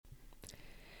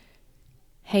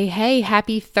Hey,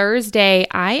 happy Thursday.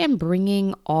 I am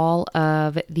bringing all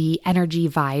of the energy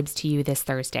vibes to you this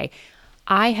Thursday.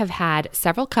 I have had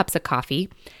several cups of coffee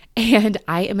and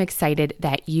I am excited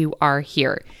that you are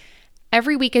here.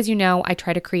 Every week, as you know, I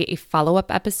try to create a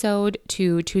follow-up episode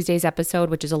to Tuesday's episode,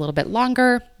 which is a little bit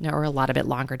longer, or a lot of it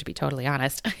longer to be totally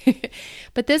honest.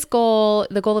 But the goal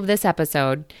of this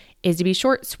episode is to be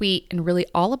short, sweet, and really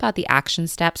all about the action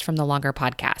steps from the longer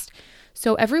podcast.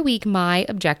 So every week, my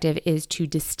objective is to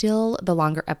distill the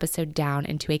longer episode down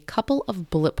into a couple of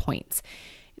bullet points.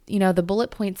 You know, the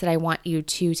bullet points that I want you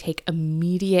to take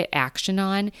immediate action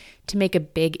on to make a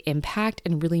big impact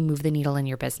and really move the needle in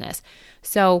your business.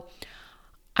 So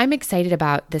I'm excited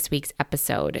about this week's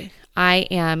episode. I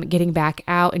am getting back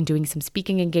out and doing some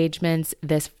speaking engagements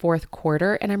this fourth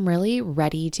quarter, and I'm really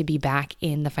ready to be back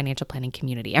in the financial planning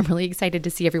community. I'm really excited to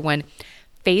see everyone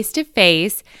face to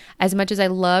face. As much as I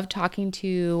love talking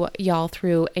to y'all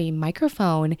through a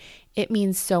microphone, it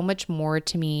means so much more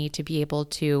to me to be able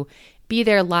to be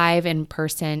there live in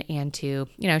person and to,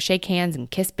 shake hands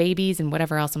and kiss babies and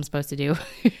whatever else I'm supposed to do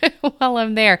while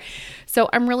I'm there. So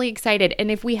I'm really excited. And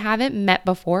if we haven't met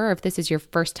before, or if this is your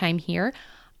first time here,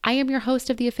 I am your host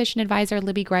of The Efficient Advisor,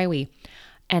 Libby Greiwe.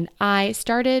 And I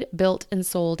started, built, and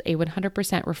sold a 100%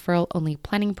 referral-only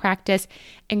planning practice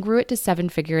and grew it to 7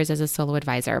 figures as a solo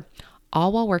advisor,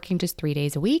 all while working just 3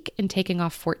 days a week and taking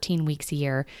off 14 weeks a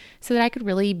year so that I could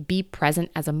really be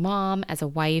present as a mom, as a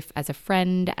wife, as a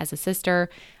friend, as a sister,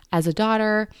 as a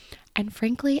daughter. And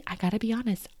frankly, I gotta be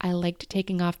honest, I liked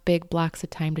taking off big blocks of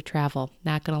time to travel,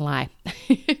 not gonna lie.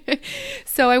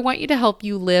 So I want you to help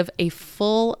you live a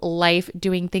full life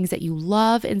doing things that you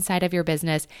love inside of your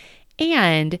business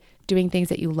and doing things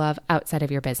that you love outside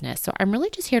of your business. So I'm really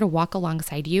just here to walk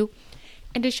alongside you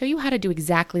and to show you how to do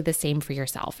exactly the same for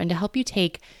yourself and to help you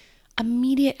take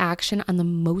immediate action on the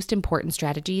most important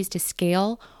strategies to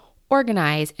scale,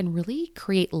 organize, and really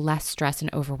create less stress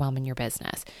and overwhelm in your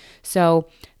business. So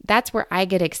that's where I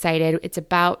get excited. It's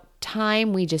about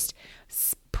time we just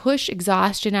push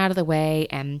exhaustion out of the way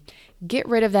and get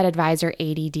rid of that advisor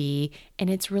ADD. And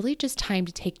it's really just time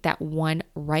to take that one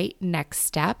right next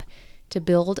step to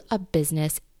build a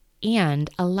business and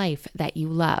a life that you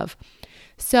love.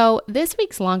 So this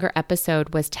week's longer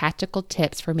episode was tactical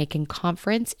tips for making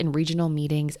conference and regional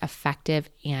meetings effective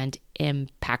and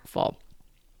impactful.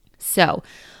 So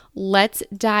let's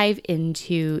dive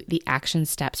into the action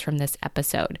steps from this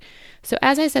episode. So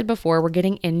as I said before, we're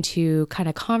getting into kind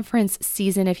of conference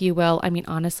season, if you will. I mean,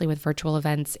 honestly, with virtual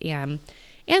events and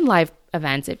live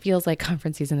events, it feels like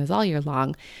conference season is all year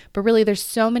long. But really, there's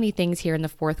so many things here in the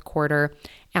fourth quarter.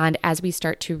 And as we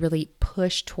start to really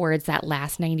push towards that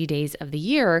last 90 days of the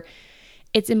year,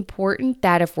 it's important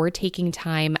that if we're taking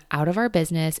time out of our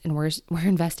business and we're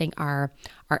investing our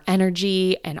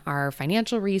energy and our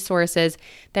financial resources,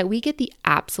 that we get the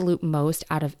absolute most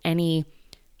out of any,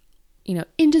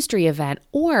 industry event,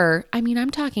 or, I'm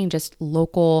talking just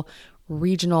local,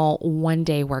 regional,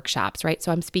 one-day workshops, right?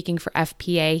 So I'm speaking for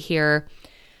FPA here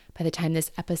by the time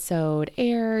this episode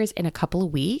airs in a couple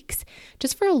of weeks,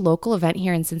 just for a local event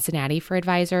here in Cincinnati for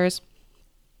advisors.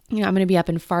 I'm going to be up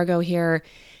in Fargo here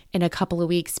in a couple of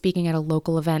weeks speaking at a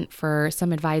local event for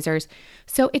some advisors.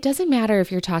 So it doesn't matter if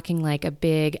you're talking like a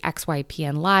big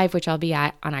XYPN Live, which I'll be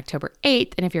at on October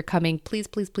 8th. And if you're coming, please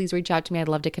reach out to me. I'd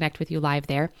love to connect with you live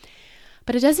there.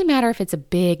 But it doesn't matter if it's a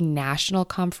big national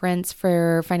conference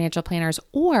for financial planners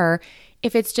or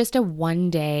if it's just a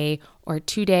 1-day or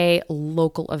 2-day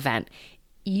local event.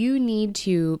 You need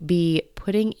to be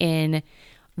putting in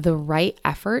the right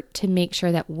effort to make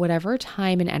sure that whatever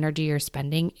time and energy you're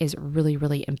spending is really,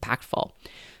 really impactful.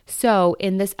 So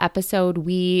in this episode,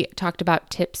 we talked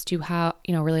about tips to how,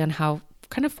 really on how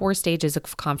kind of 4 stages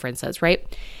of conferences, right?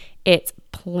 It's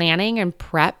planning and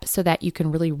prep so that you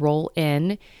can really roll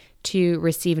in to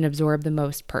receive and absorb the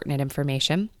most pertinent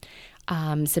information.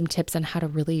 Some tips on how to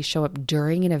really show up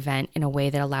during an event in a way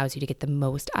that allows you to get the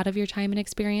most out of your time and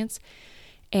experience.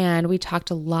 And we talked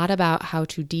a lot about how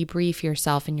to debrief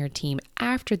yourself and your team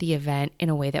after the event in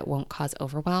a way that won't cause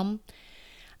overwhelm.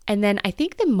 And then I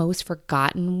think the most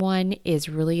forgotten one is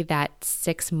really that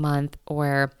 6-month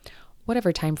or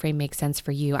whatever time frame makes sense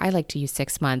for you. I like to use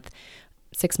 6 months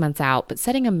out, but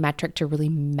setting a metric to really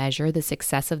measure the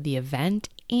success of the event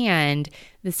and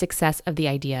the success of the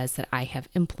ideas that I have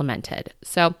implemented.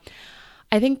 So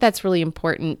I think that's really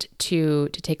important to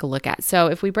take a look at. So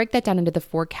if we break that down into the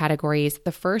 4 categories,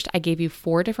 the first, I gave you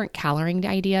 4 different calendaring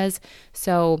ideas.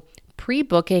 So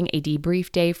pre-booking a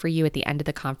debrief day for you at the end of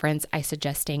the conference, I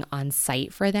suggest staying on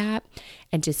site for that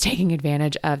and just taking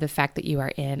advantage of the fact that you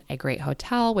are in a great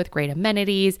hotel with great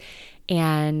amenities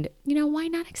And, why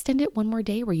not extend it one more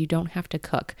day where you don't have to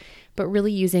cook, but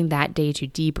really using that day to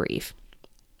debrief.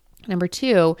 Number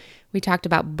 2, we talked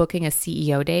about booking a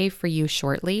CEO day for you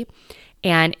shortly.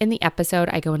 And in the episode,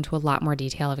 I go into a lot more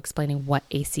detail of explaining what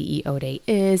a CEO day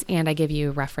is. And I give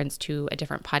you reference to a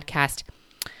different podcast.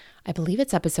 I believe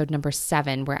it's episode number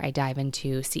 7, where I dive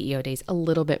into CEO days a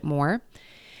little bit more.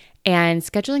 And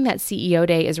scheduling that CEO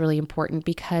day is really important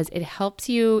because it helps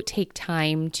you take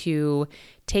time to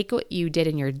take what you did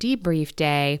in your debrief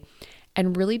day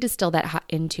and really distill that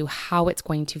into how it's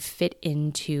going to fit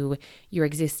into your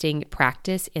existing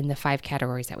practice in the 5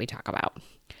 categories that we talk about.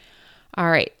 All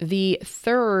right, the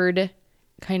third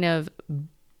kind of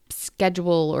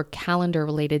schedule or calendar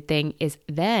related thing is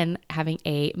then having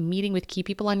a meeting with key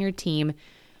people on your team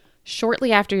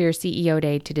shortly after your CEO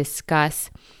day to discuss,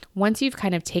 once you've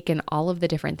kind of taken all of the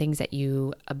different things that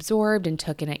you absorbed and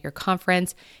took in at your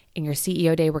conference, in your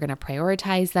CEO day, we're going to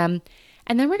prioritize them.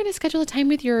 And then we're going to schedule a time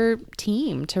with your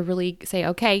team to really say,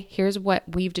 okay, here's what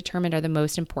we've determined are the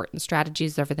most important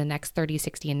strategies over the next 30,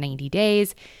 60, and 90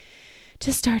 days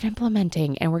to start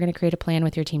implementing. And we're going to create a plan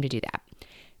with your team to do that.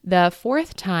 The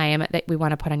fourth time that we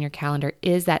want to put on your calendar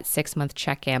is that 6-month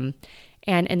check-in.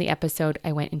 And in the episode,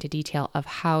 I went into detail of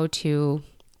how to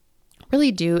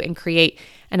really do and create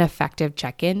an effective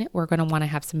check-in. We're going to want to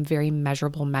have some very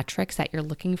measurable metrics that you're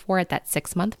looking for at that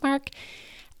 6-month mark.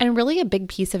 And really a big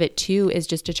piece of it too is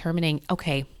just determining,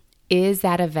 okay, is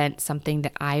that event something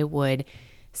that I would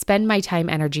spend my time,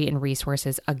 energy, and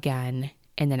resources again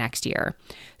in the next year?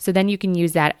 So then you can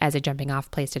use that as a jumping off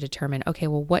place to determine, okay,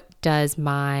 well, what does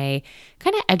my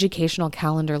kind of educational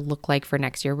calendar look like for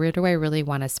next year? Where do I really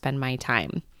want to spend my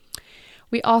time?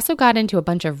 We also got into a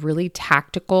bunch of really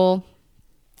tactical,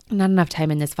 not enough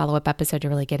time in this follow-up episode to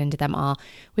really get into them all.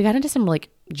 We got into some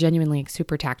genuinely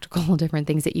super tactical different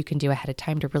things that you can do ahead of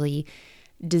time to really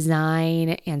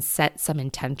design and set some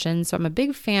intentions. So I'm a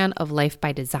big fan of life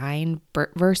by design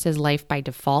versus life by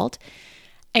default.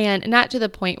 And not to the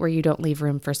point where you don't leave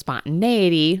room for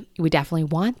spontaneity. We definitely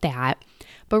want that.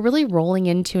 But really rolling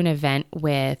into an event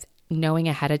with knowing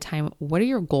ahead of time, what are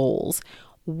your goals?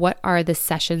 What are the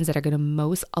sessions that are going to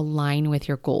most align with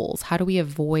your goals? How do we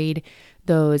avoid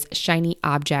those shiny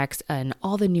objects and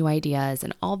all the new ideas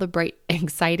and all the bright,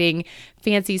 exciting,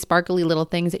 fancy, sparkly little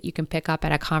things that you can pick up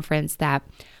at a conference that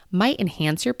might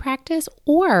enhance your practice,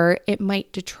 or it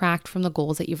might detract from the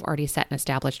goals that you've already set and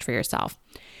established for yourself?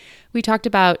 We talked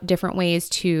about different ways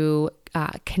to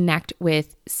connect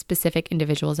with specific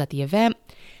individuals at the event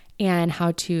and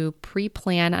how to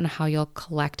pre-plan on how you'll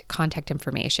collect contact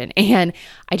information. And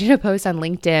I did a post on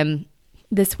LinkedIn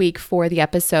this week for the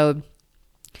episode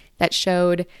that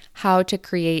showed how to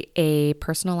create a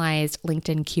personalized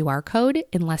LinkedIn QR code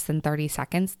in less than 30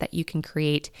 seconds that you can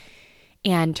create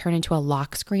and turn into a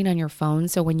lock screen on your phone.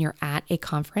 So when you're at a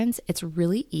conference, it's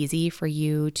really easy for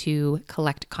you to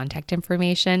collect contact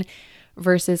information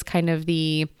versus kind of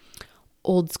the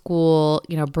old school,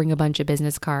 bring a bunch of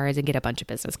business cards and get a bunch of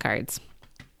business cards.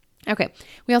 Okay.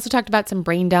 We also talked about some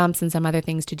brain dumps and some other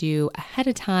things to do ahead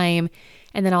of time,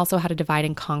 and then also how to divide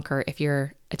and conquer if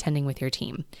you're attending with your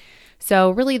team.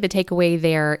 So really the takeaway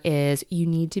there is you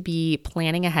need to be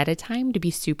planning ahead of time to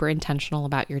be super intentional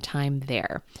about your time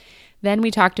there. Then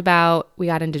we got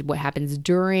into what happens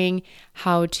during,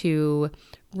 how to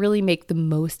really make the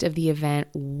most of the event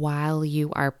while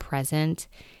you are present,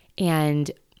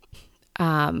 and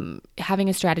having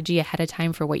a strategy ahead of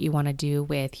time for what you want to do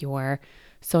with your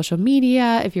social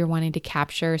media, if you're wanting to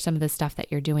capture some of the stuff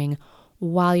that you're doing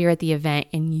while you're at the event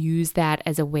and use that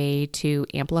as a way to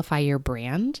amplify your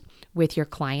brand with your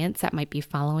clients that might be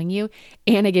following you.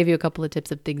 And I gave you a couple of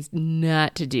tips of things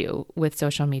not to do with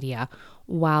social media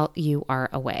while you are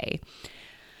away.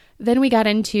 Then we got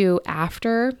into,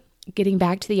 after getting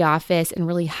back to the office, and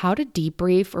really how to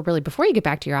debrief, or really before you get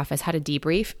back to your office, how to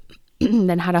debrief,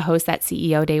 then how to host that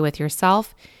CEO day with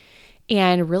yourself,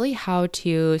 and really how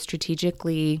to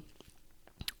strategically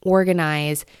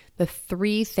organize the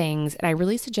 3 things, and I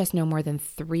really suggest no more than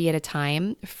 3 at a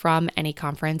time from any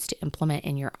conference, to implement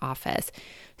in your office.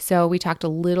 So we talked a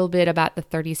little bit about the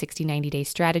 30, 60, 90-day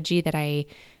strategy that I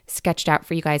sketched out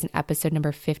for you guys in episode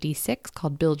number 56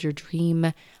 called Build Your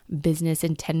Dream Business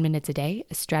in 10 Minutes a Day,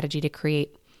 a strategy to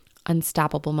create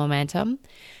unstoppable momentum.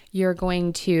 You're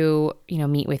going to,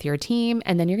 meet with your team,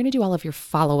 and then you're going to do all of your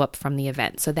follow-up from the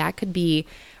event. So that could be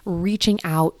reaching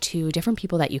out to different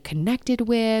people that you connected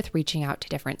with, reaching out to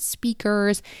different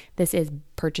speakers. This is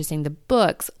purchasing the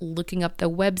books, looking up the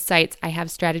websites. I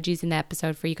have strategies in the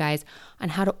episode for you guys on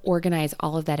how to organize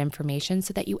all of that information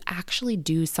so that you actually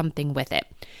do something with it.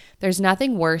 There's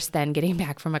nothing worse than getting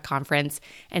back from a conference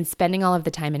and spending all of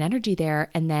the time and energy there,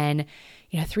 and then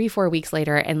 3-4 weeks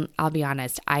later, and I'll be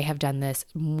honest, I have done this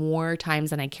more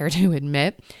times than I care to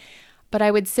admit, but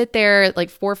I would sit there like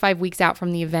 4 or 5 weeks out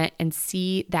from the event and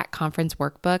see that conference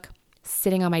workbook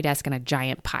sitting on my desk in a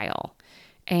giant pile.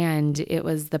 And it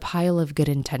was the pile of good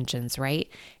intentions, right?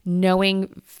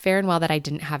 Knowing fair and well that I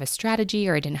didn't have a strategy,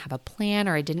 or I didn't have a plan,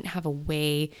 or I didn't have a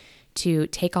way to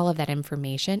take all of that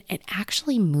information and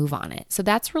actually move on it. So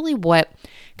that's really what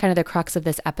kind of the crux of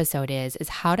this episode is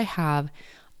how to have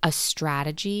a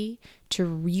strategy to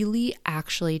really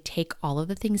actually take all of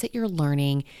the things that you're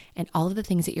learning and all of the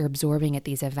things that you're absorbing at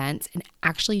these events and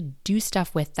actually do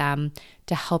stuff with them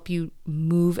to help you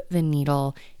move the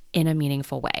needle in a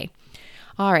meaningful way.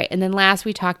 All right. And then last,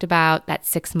 we talked about that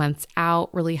 6 months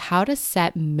out, really how to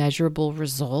set measurable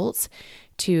results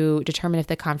to determine if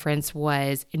the conference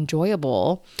was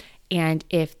enjoyable and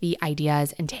if the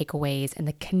ideas and takeaways and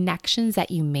the connections that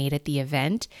you made at the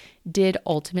event did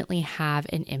ultimately have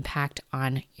an impact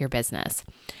on your business.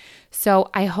 So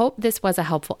I hope this was a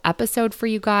helpful episode for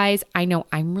you guys. I know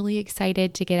I'm really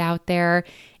excited to get out there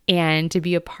and to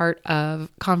be a part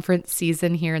of conference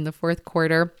season here in the fourth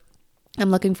quarter. I'm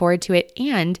looking forward to it.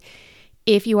 And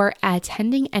if you are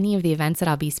attending any of the events that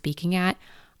I'll be speaking at,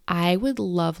 I would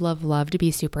love to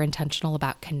be super intentional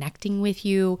about connecting with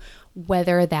you,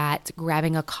 whether that's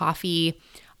grabbing a coffee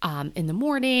in the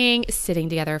morning, sitting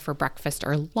together for breakfast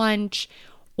or lunch,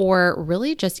 or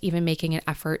really just even making an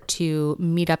effort to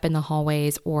meet up in the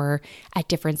hallways or at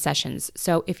different sessions.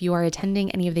 So if you are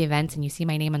attending any of the events and you see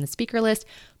my name on the speaker list,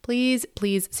 please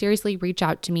seriously reach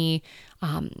out to me.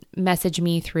 Message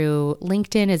me through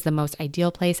LinkedIn is the most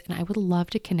ideal place, and I would love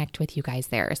to connect with you guys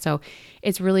there. So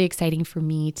it's really exciting for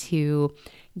me to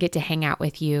get to hang out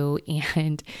with you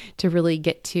and to really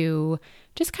get to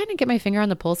just kind of get my finger on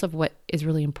the pulse of what is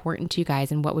really important to you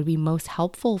guys and what would be most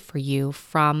helpful for you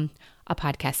from a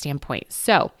podcast standpoint.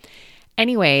 So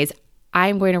anyways,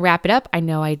 I'm going to wrap it up. I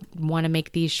know I want to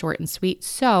make these short and sweet.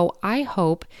 So I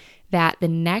hope that the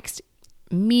next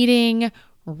meeting,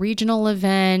 regional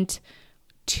event,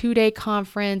 2-day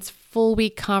conference, full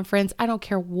week conference, I don't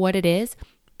care what it is,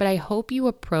 but I hope you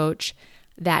approach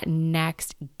that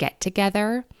next get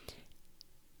together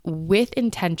with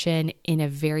intention in a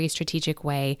very strategic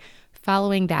way,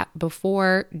 following that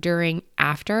before, during,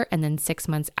 after, and then 6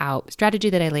 months out strategy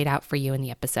that I laid out for you in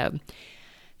the episode.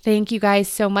 Thank you guys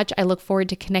so much. I look forward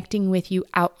to connecting with you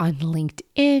out on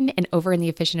LinkedIn and over in the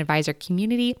Efficient Advisor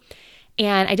community.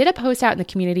 And I did a post out in the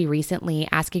community recently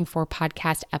asking for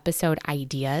podcast episode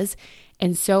ideas.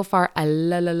 And so far, I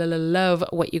love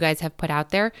what you guys have put out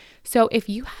there. So if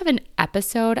you have an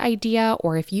episode idea,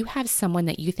 or if you have someone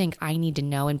that you think I need to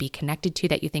know and be connected to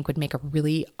that you think would make a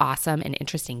really awesome and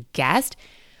interesting guest,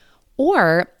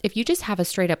 or if you just have a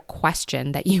straight up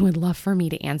question that you would love for me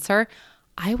to answer,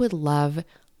 I would love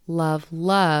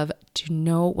to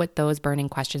know what those burning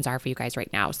questions are for you guys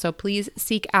right now. So please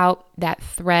seek out that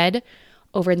thread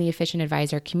over in the Efficient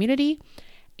Advisor community,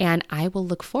 and I will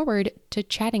look forward to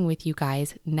chatting with you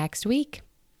guys next week.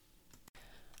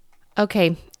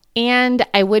 Okay, and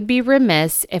I would be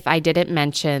remiss if I didn't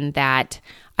mention that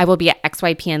I will be at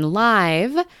XYPN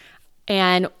Live,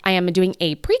 and I am doing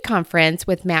a pre-conference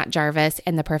with Matt Jarvis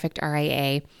and the Perfect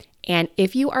RIA. And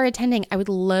if you are attending, I would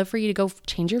love for you to go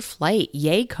change your flight.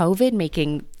 Yay, COVID,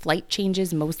 making flight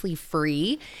changes mostly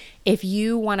free. If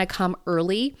you want to come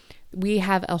early, we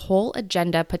have a whole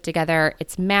agenda put together.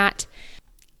 It's Matt,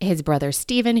 his brother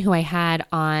Steven, who I had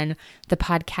on the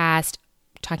podcast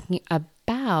talking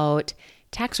about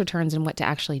tax returns and what to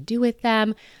actually do with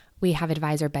them. We have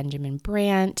advisor Benjamin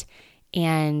Brandt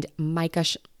and Micah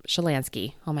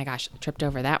Shalansky. Oh my gosh, tripped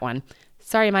over that one.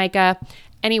 Sorry, Micah.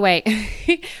 Anyway,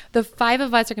 the 5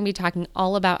 of us are going to be talking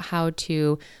all about how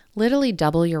to literally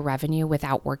double your revenue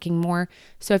without working more.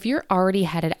 So if you're already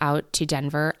headed out to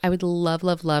Denver, I would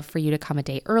love for you to come a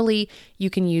day early.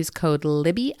 You can use code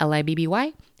LIBBY,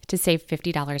 Libby, to save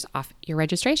 $50 off your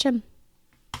registration.